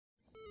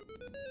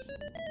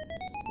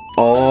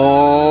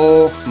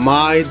Oh,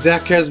 my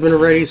deck has been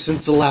ready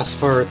since the last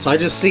part. I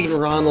just seen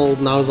Ronald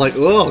and I was like,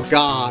 oh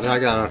god, I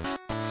gotta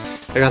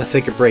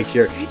take a break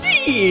here.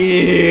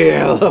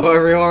 Yeah, hello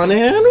everyone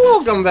and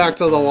welcome back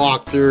to the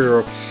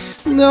walkthrough.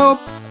 Nope,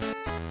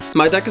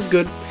 my deck is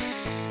good.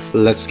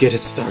 Let's get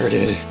it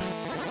started.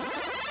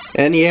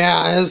 And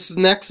yeah, his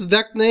next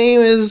deck name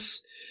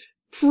is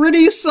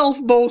pretty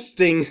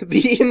self-boasting,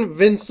 the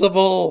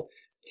invincible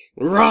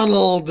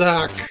Ronald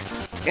deck.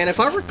 And if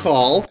I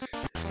recall,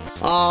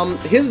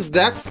 his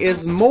deck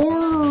is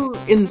more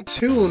in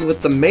tune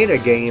with the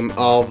metagame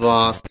of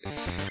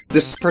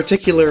this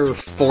particular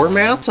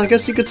format, I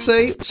guess you could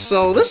say.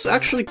 So this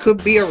actually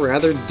could be a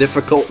rather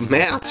difficult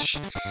match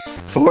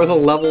for the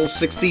level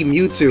 60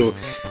 Mewtwo.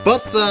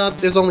 But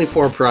there's only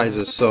 4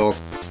 prizes, so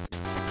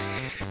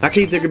that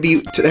can either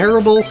be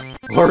terrible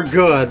or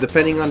good,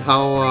 depending on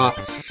how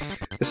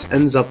this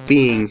ends up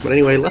being. But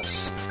anyway,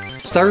 let's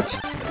start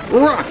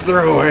rock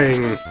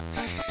throwing!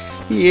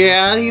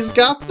 Yeah, he's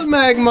got the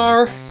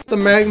Magmar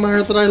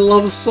that I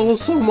love so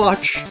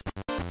much.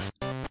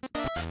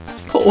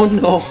 Oh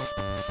no.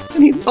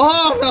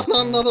 Oh, no,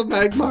 not another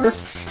Magmar.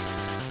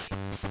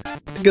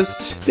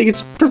 Because they can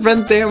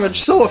prevent damage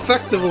so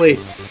effectively.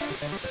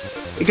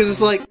 Because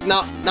it's like,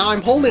 now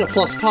I'm holding a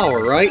plus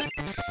power, right?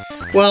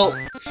 Well,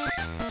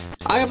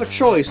 I have a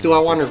choice. Do I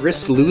want to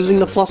risk losing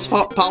the plus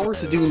power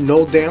to do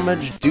no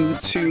damage due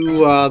to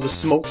the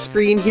smoke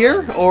screen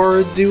here?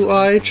 Or do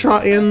I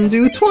try and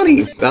do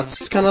 20?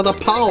 That's kind of the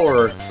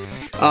power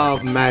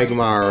of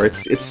Magmar.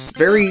 It's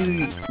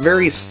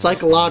very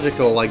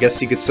psychological, I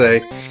guess you could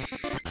say.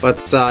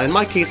 But in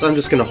my case, I'm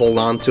just going to hold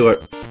on to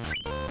it.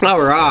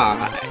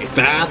 Alright,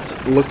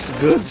 that looks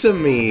good to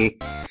me.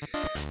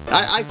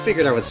 I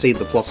figured I would save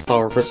the plus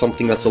power for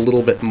something that's a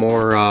little bit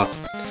more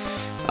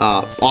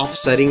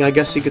offsetting, I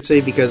guess you could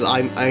say, because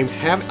I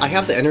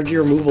have the energy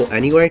removal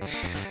anyway.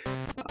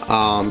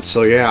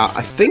 So yeah,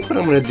 I think what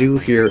I'm gonna do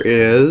here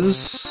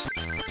is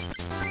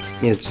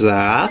it's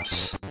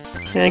that,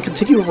 and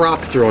continue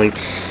rock throwing.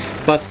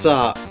 But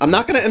I'm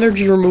not gonna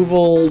energy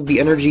removal the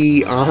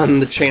energy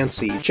on the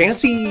Chansey.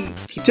 Chansey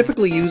he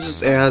typically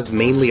uses as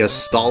mainly a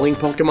stalling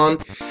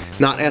Pokemon,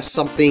 not as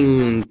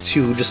something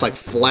to just like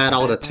flat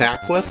out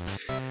attack with.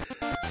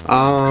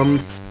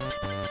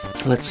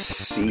 Let's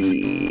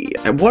see.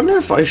 I wonder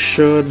if I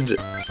should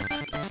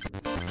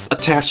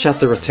attach that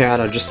to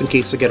Rattata just in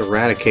case I get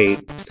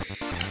Eradicate.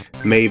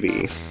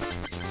 Maybe.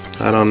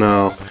 I don't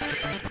know.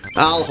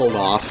 I'll hold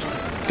off,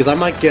 because I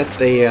might get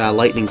the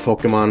Lightning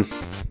Pokemon.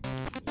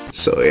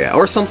 So yeah,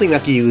 or something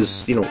that can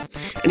use, you know,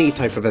 any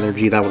type of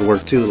energy that would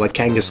work too, like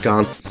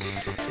Kangaskhan.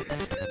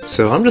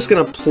 So I'm just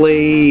gonna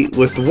play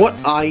with what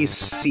I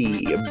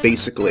see,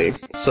 basically.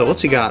 So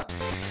what's he got?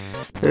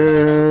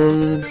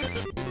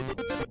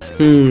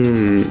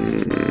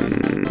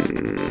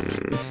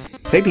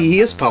 Maybe he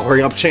is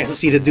powering up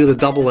Chansey to do the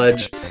double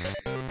edge.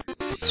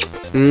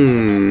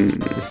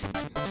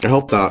 I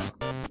hope not.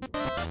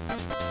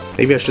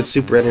 Maybe I should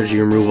super energy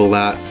removal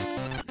that.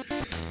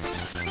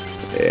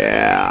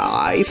 Yeah,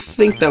 I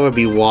think that would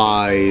be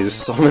wise.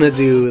 So I'm gonna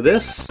do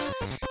this,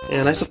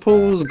 and I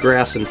suppose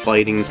grass and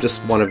fighting,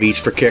 just one of each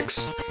for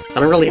kicks.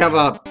 I don't really have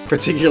a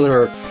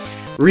particular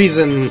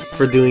reason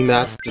for doing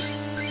that, just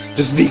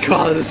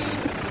because.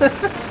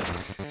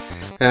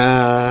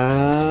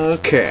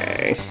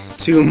 Okay,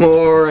 2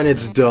 more and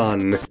it's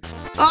done.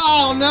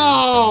 Oh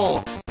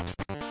no!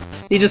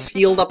 He just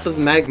healed up his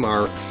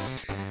Magmar.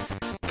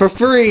 For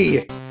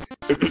free!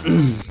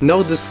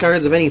 No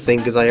discards of anything,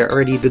 because I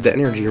already did the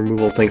energy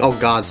removal thing. Oh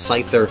god,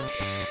 Scyther.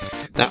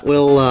 That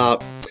will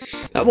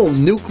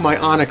nuke my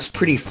Onix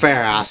pretty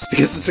fast,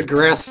 because it's a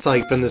grass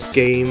type in this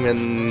game,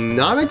 and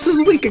Onix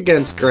is weak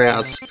against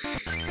grass.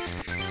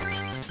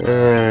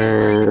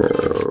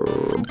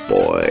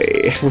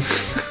 Boy.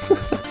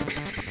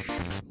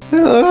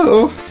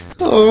 Oh.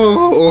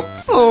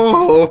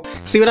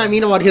 See what I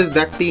mean about his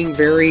deck being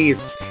very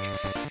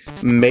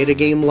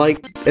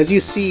metagame-like? As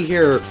you see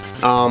here,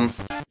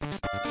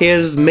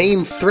 his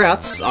main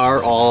threats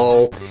are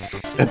all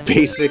a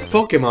basic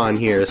Pokemon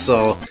here,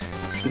 so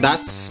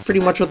that's pretty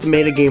much what the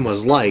metagame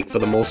was like, for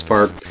the most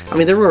part. I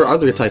mean, there were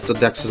other types of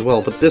decks as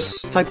well, but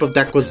this type of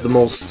deck was the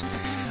most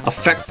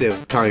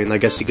effective kind, I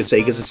guess you could say,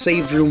 because it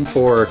saved room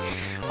for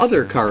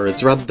other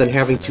cards, rather than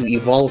having to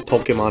evolve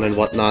Pokemon and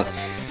whatnot.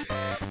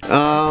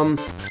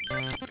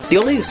 The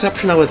only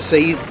exception I would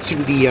say to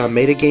the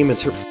metagame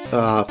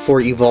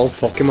for evolved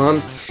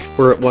Pokemon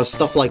where it was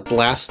stuff like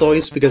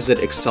Blastoise because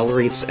it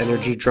accelerates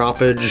energy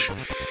droppage,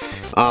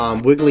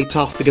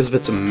 Wigglytuff because of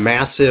its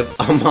massive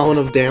amount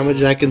of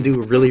damage I can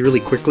do really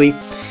quickly,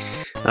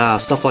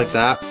 stuff like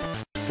that.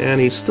 And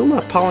he's still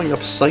not powering up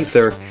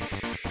Scyther.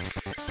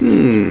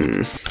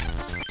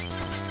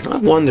 I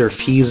wonder if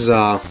he's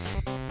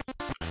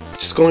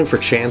just going for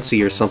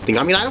Chansey or something.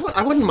 I mean, I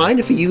wouldn't mind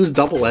if he used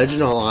Double Edge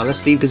in all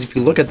honesty, because if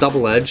you look at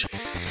Double Edge,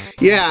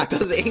 yeah, it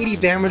does 80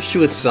 damage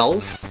to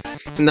itself,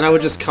 and then I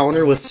would just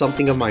counter with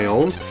something of my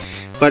own.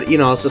 But, you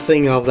know, it's the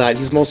thing of that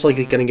he's most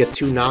likely going to get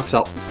two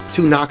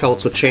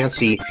knockouts with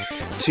Chansey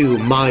to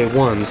my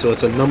 1, so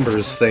it's a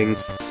numbers thing.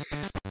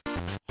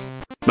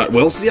 But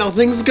we'll see how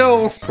things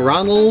go.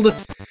 Ronald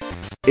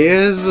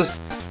is,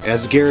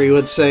 as Gary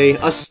would say,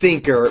 a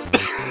stinker.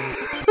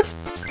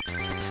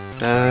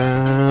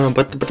 I'll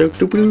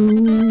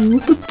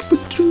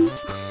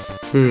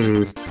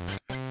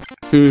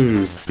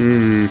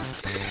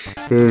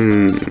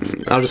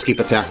just keep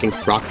attacking.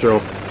 Rock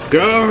throw.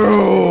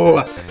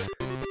 Go!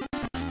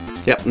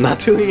 Yep, not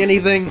doing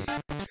anything.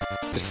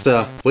 Just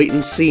wait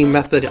and see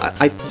method.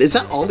 Is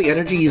that all the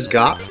energy he's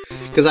got?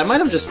 Because I might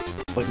have just,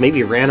 like,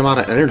 maybe ran him out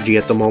of energy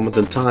at the moment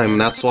in time,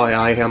 and that's why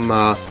I am,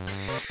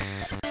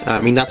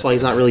 that's why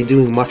he's not really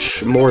doing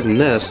much more than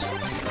this.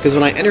 Because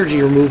when I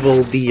energy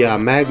removal the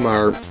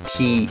Magmar,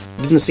 he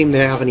didn't seem to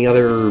have any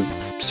other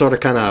sort of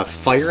kind of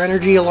fire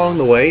energy along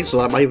the way, so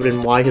that might have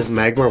been why his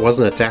Magmar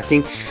wasn't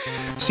attacking.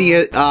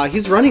 See,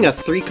 he's running a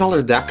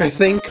 3-color deck, I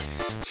think,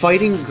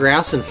 fighting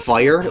grass and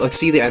fire. Like,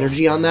 see the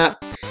energy on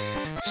that?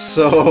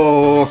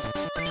 So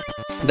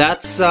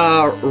that's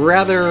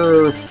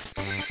rather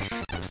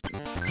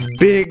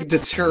big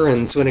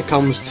deterrent when it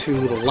comes to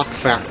the luck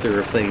factor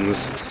of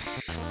things.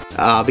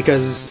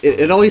 Because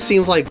it always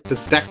seems like the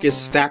deck is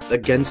stacked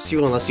against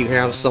you unless you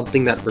have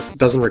something that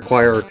doesn't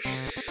require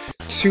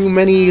too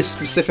many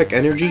specific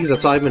energies.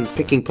 That's why I've been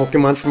picking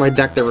Pokemon for my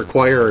deck that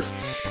require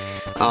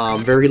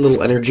very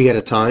little energy at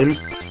a time.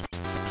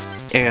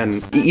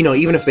 And, you know,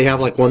 even if they have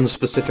like one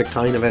specific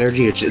kind of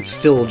energy, it's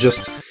still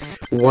just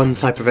one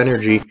type of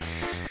energy.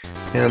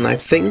 And I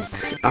think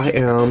I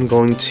am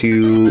going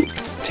to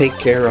take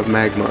care of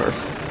Magmar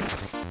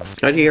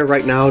right here,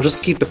 right now, just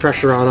to keep the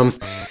pressure on him.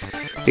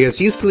 Because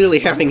he's clearly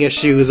having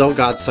issues. Oh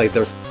god,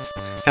 Scyther.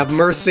 Have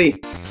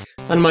mercy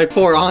on my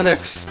poor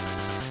Onix.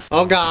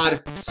 Oh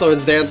god.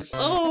 Swords Dance.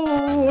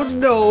 Oh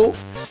no.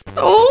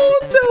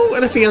 Oh no.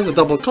 And if he has a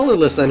double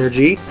colorless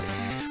energy,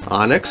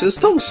 Onix is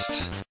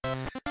toast.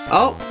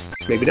 Oh,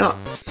 maybe not.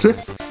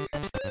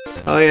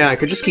 Oh yeah, I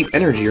could just keep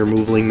energy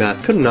removaling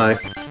that, couldn't I?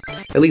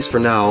 At least for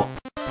now.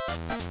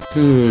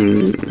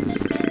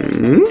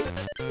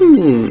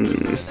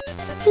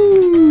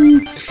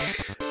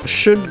 I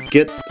should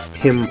get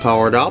him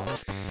powered up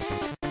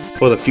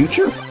for the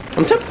future.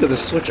 I'm tempted to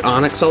switch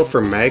Onix out for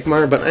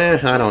Magmar, but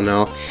I don't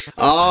know.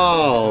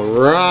 Oh,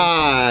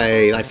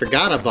 right! I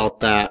forgot about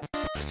that.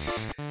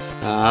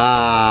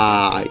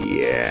 Ah,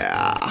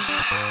 yeah.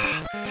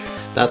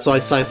 That's why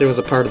Scyther was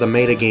a part of the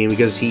metagame,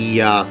 because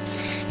he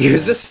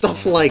uses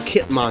stuff like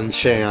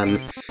Hitmonchan.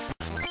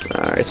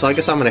 Alright, so I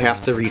guess I'm gonna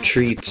have to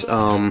retreat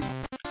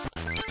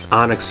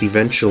Onix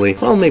eventually.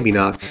 Well, maybe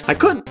not. I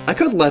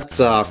could let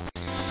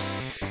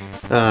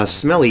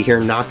Smelly here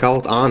knock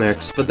out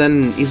Onix, but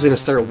then he's gonna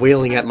start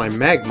wailing at my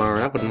Magmar,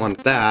 and I wouldn't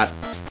want that.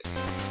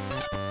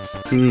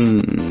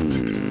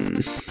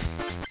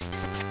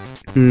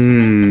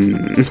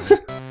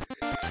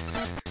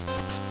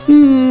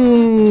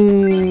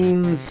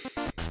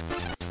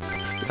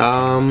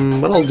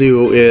 What I'll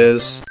do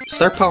is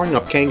start powering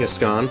up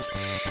Kangaskhan,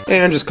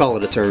 and just call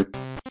it a turn.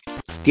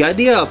 The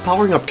idea of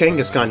powering up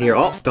Kangaskhan here,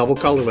 oh, double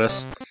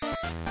colorless.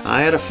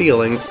 I had a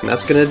feeling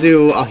that's gonna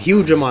do a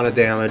huge amount of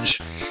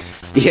damage.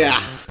 Yeah.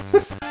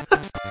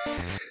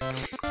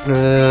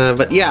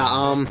 But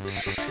yeah,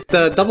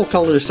 the double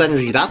colorless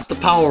energy, that's the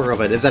power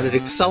of it, is that it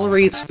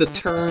accelerates the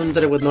turns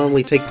that it would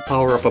normally take to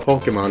power up a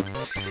Pokemon.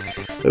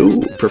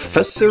 Ooh,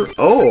 Professor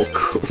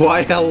Oak!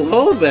 Why,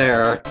 hello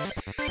there!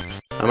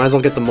 I might as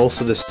well get the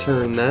most of this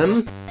turn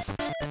then.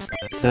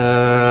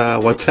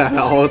 Wipe that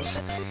out.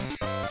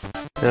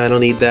 I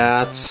don't need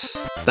that.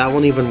 That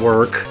won't even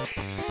work.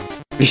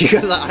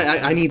 Because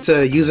I need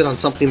to use it on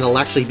something that'll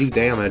actually do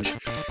damage.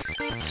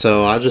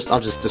 So I'll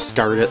just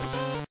discard it.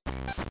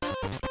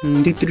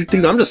 I'm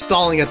just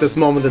stalling at this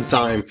moment in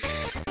time.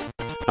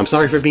 I'm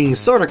sorry for being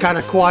sorta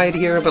kinda quiet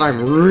here, but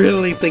I'm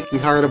really thinking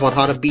hard about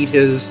how to beat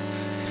his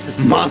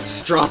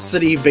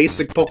monstrosity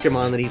basic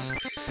Pokemon that he's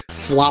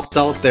flopped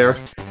out there.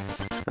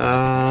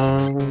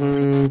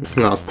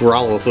 No,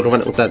 Growlithe would have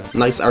went with that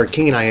nice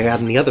Arcane I had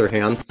in the other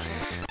hand.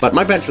 But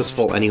my bench was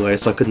full anyway,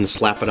 so I couldn't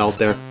slap it out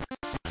there.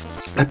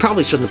 I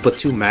probably shouldn't have put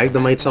 2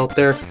 Magnemites out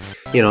there,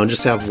 you know,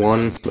 just have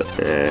 1, but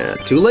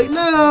too late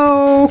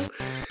now!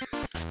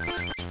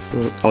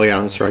 Oh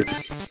yeah, that's right.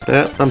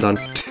 Yeah, I'm done.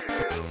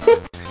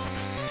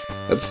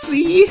 Let's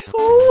see!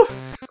 Oh!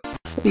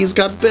 He's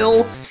got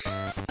Bill!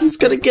 He's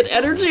gonna get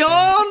energy!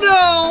 Oh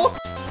no!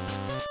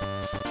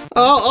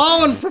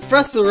 Oh, and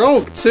Professor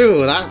Oak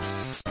too,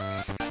 that's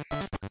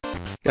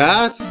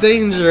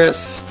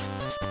dangerous.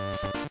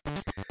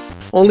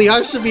 Only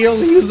I should be able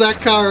to use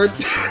that card.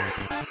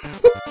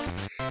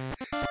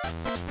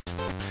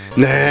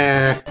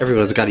 Nah,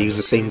 everyone's gotta use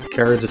the same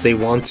cards if they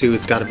want to.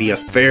 It's gotta be a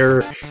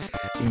fair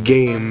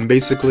game,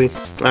 basically.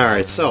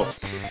 Alright, so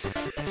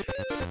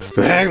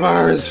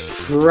Magmar is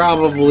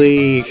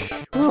probably...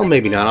 well,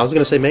 maybe not. I was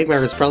gonna say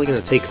Magmar is probably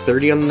gonna take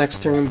 30 on the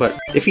next turn, but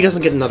if he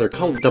doesn't get another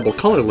double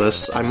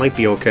colorless, I might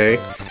be okay.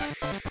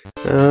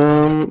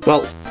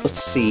 Well,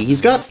 let's see.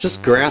 He's got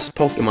just grass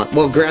Pokemon.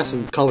 Well, grass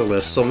and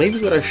colorless, so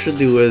maybe what I should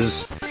do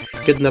is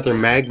get another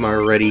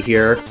Magmar ready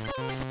here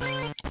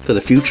for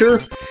the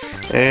future,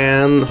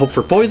 and hope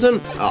for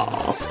poison.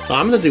 Oh,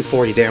 I'm gonna do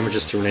 40 damage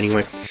this turn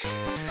anyway.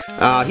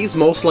 He's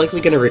most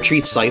likely gonna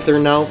retreat Scyther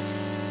now,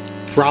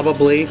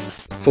 probably,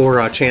 for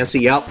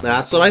Chansey. Yep,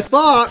 that's what I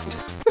thought!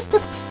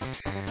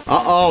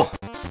 Uh-oh!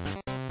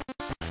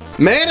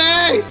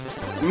 Mayday!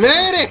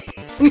 Mayday!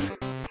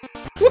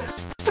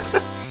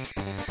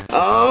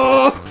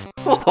 Oh!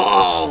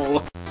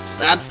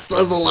 That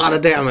does a lot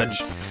of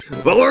damage!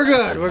 But we're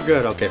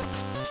good, okay.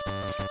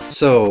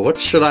 So, what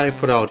should I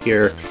put out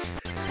here?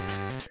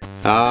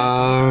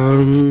 How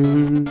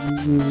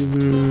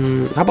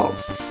about...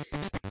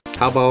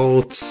 I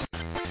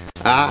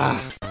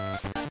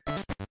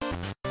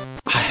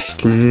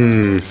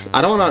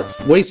don't want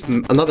to waste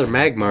another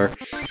Magmar.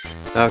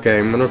 Okay,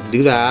 I'm gonna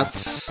do that.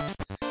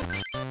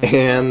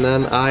 And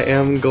then I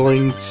am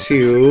going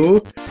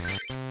to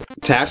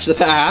attach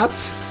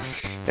that.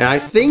 And I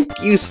think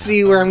you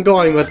see where I'm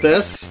going with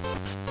this.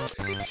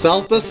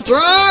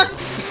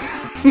 Self-destruct!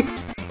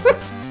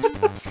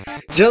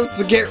 Just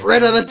to get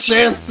rid of the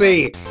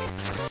Chansey!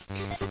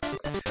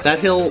 That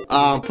he'll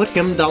put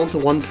him down to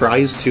 1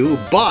 prize too,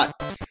 but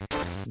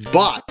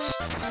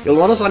you'll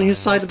notice on his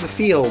side of the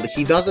field,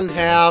 he doesn't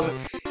have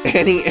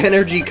any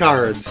energy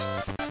cards.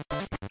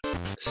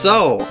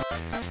 So,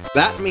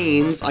 that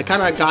means I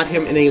kind of got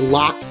him in a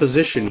locked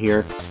position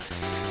here.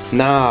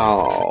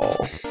 Now,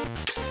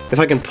 if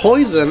I can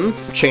poison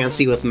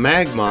Chansey with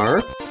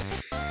Magmar,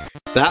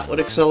 that would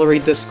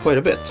accelerate this quite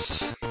a bit.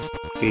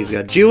 He's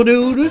got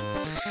Geodude.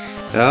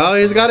 Oh,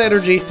 he's got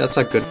energy. That's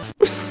not good.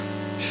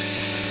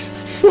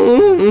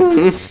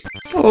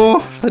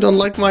 Oh, I don't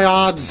like my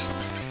odds.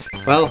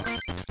 Well,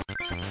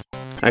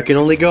 I can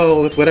only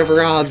go with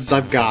whatever odds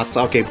I've got.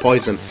 Okay,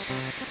 poison.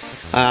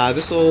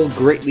 This will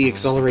greatly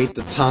accelerate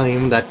the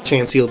time that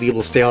Chansey will be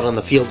able to stay out on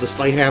the field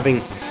despite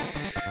having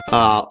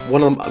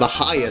one of the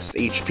highest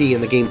HP in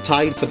the game,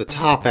 tied for the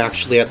top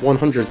actually at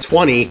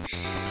 120.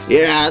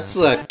 Yeah, it's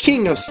a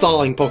king of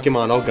stalling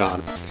Pokemon, oh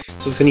god.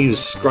 So it's gonna use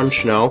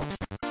Scrunch now.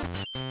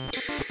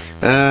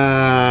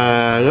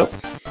 Nope.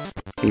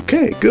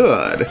 Okay,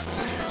 good.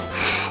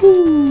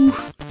 Whew.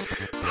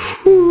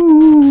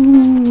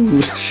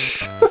 Whew.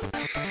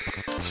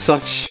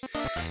 Such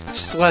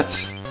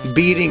sweat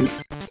beading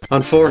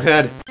on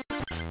forehead.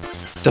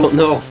 Don't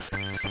know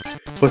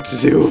what to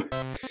do.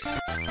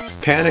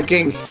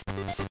 Panicking.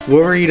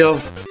 Worried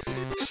of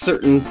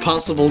certain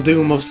possible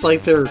doom of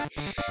Scyther.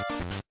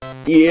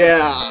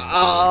 Yeah,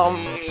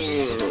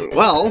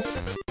 well,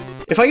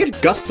 if I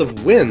get Gust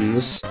of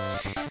Winds,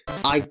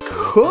 I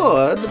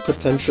could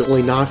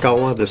potentially knock out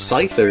one of the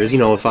Scythers, you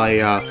know, if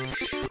I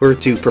were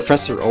to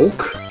Professor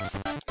Oak.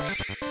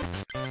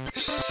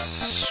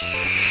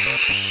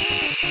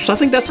 So I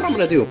think that's what I'm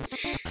gonna do.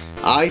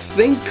 I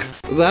think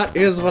that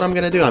is what I'm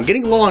gonna do. I'm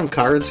getting low on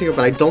cards here,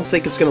 but I don't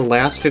think it's gonna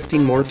last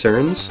 15 more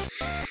turns.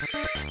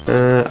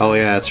 Oh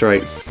yeah, that's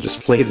right.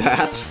 Just played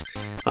that.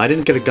 I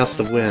didn't get a Gust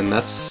of Wind.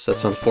 That's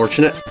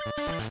unfortunate.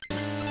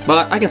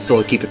 But I can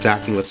still keep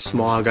attacking with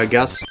Smog, I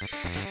guess.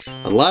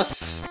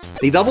 Unless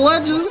he double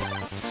edges.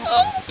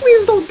 Oh,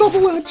 please don't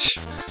double edge.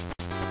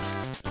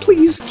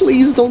 Please,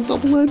 please don't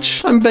double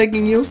edge. I'm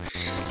begging you.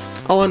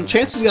 Oh, and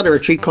Chansey's got a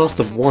retreat cost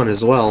of 1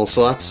 as well,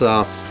 so that's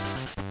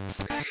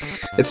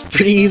it's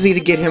pretty easy to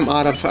get him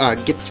out of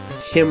get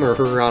him or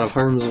her out of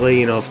harm's way,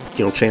 you know, if,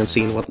 you know,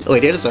 Chansey and what.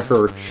 Wait, it is a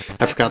her.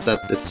 I forgot that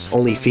it's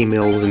only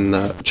females in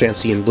the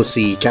Chansey and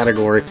Blissey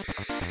category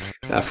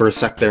for a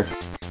sec there.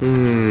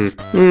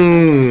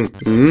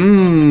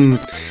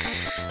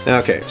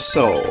 Okay,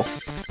 so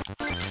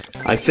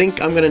I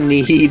think I'm gonna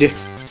need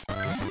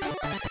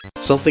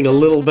something a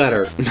little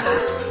better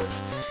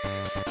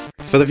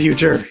for the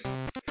future.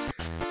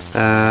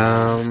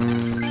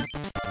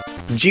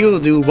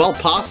 Geodude, while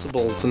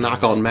possible to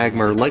knock out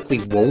Magmar, likely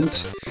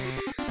won't.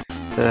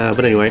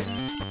 But anyway,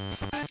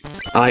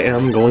 I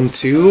am going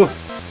to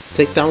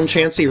take down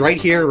Chansey right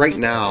here, right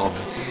now.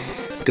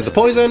 Because the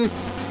poison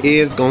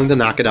is going to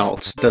knock it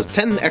out. It does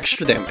 10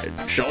 extra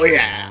damage. Oh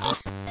yeah!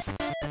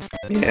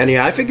 And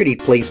yeah, I figured he'd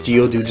place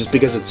Geodude just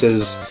because it's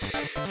his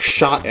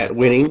shot at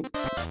winning,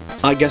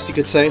 I guess you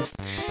could say.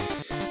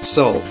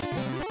 So,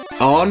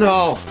 oh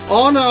no!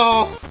 Oh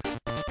no!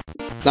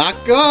 Not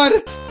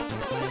good!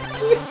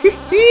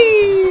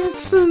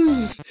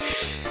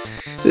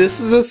 This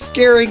is a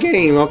scary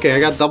game. Okay, I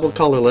got double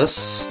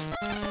colorless.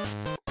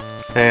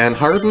 And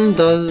Harden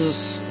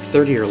does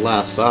 30 or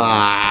less.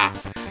 Ah!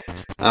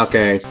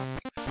 Okay.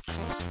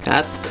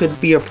 That could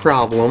be a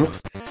problem.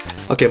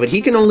 Okay, but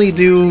he can only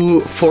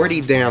do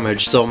 40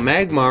 damage, so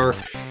Magmar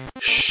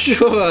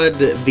should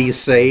be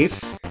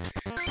safe.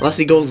 Unless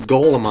he goes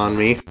Golem on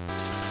me.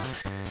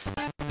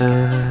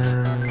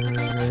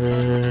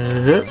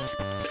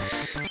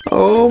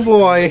 Oh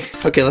boy.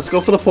 Okay, let's go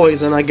for the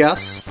poison, I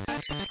guess.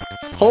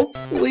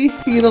 Hopefully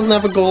he doesn't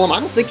have a Golem. I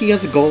don't think he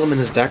has a Golem in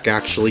his deck,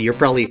 actually. You're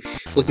probably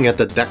looking at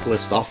the deck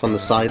list off on the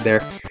side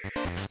there.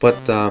 But,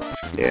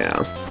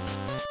 yeah.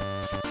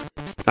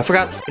 I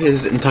forgot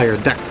his entire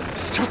deck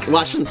structure.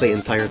 Well, I shouldn't say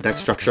entire deck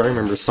structure, I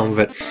remember some of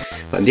it.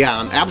 But yeah,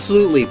 I'm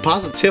absolutely,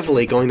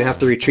 positively going to have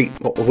to retreat.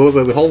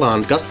 Wait, hold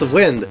on. Gust of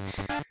Wind.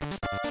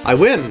 I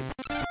win!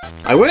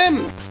 I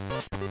win!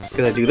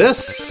 Can I do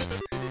this?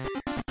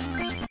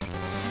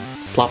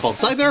 Plop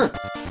outside there.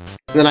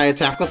 Then I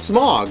attack with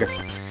Smog.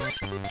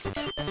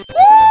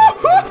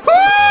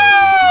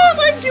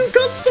 Thank you,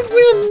 Gust of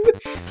Wind!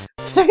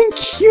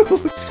 Thank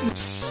you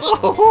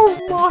so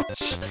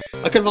much!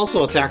 I could have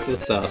also attacked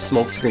with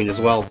Smoke Screen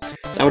as well.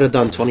 That would have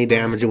done 20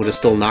 damage, it would have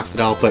still knocked it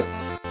out, but...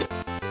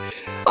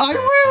 I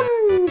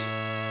win!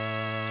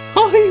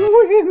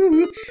 I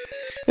win!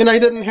 And I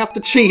didn't have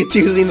to cheat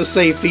using the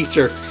save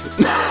feature.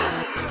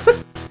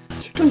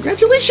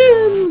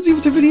 Congratulations!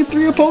 You've defeated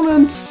 3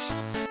 opponents!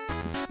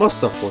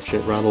 Most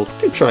unfortunate, Ronald.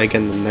 Do try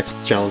again in the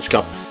next Challenge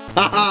Cup.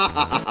 Ha ha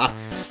ha ha!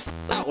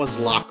 That was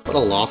luck, but a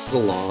loss is a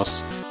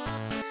loss.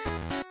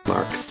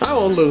 Mark, I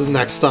won't lose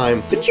next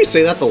time. Didn't you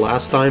say that the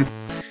last time?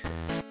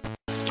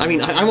 I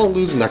mean, I won't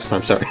lose next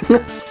time, sorry.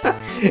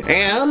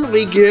 And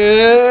we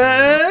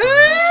get...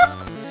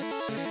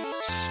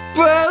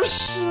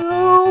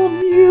 Special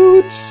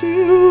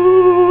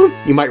Mewtwo!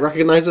 You might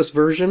recognize this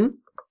version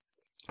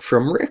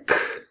from Rick.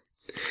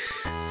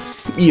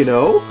 You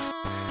know,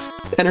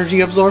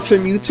 Energy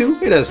Absorption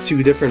Mewtwo. It has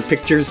 2 different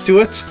pictures to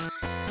it.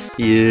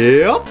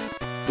 Yep!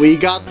 We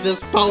got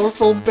this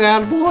powerful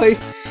bad boy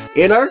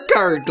in our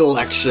card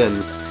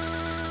collection!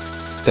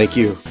 Thank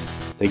you.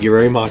 Thank you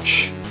very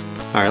much.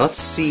 Alright, let's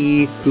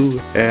see who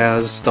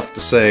has stuff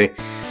to say.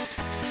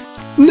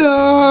 No!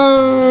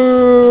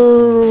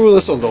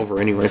 This one's over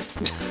anyway.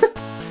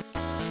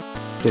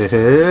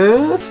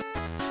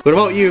 What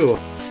about you?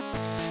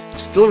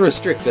 Still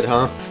restricted,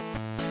 huh?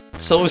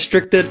 So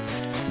restricted,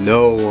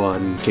 no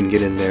one can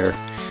get in there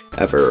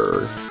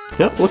ever.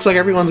 Yep, looks like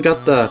everyone's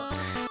got the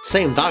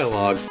same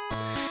dialogue.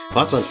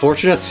 Well, that's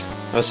unfortunate.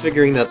 I was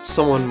figuring that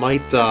someone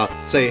might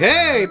say,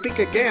 "Hey,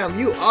 PkGam,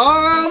 you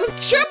are the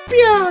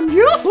champion!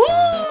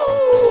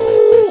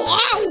 Yoo-hoo!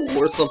 Wow!"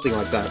 Or something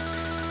like that.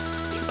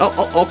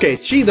 Oh, okay,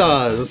 she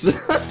does!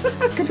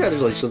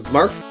 Congratulations,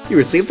 Mark. You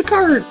received the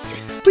card.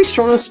 Please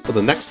join us for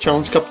the next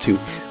Challenge Cup 2.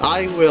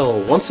 I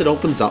will, once it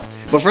opens up.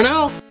 But for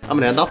now, I'm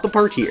gonna end off the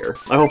part here.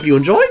 I hope you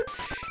enjoyed,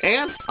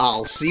 and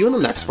I'll see you in the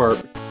next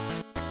part.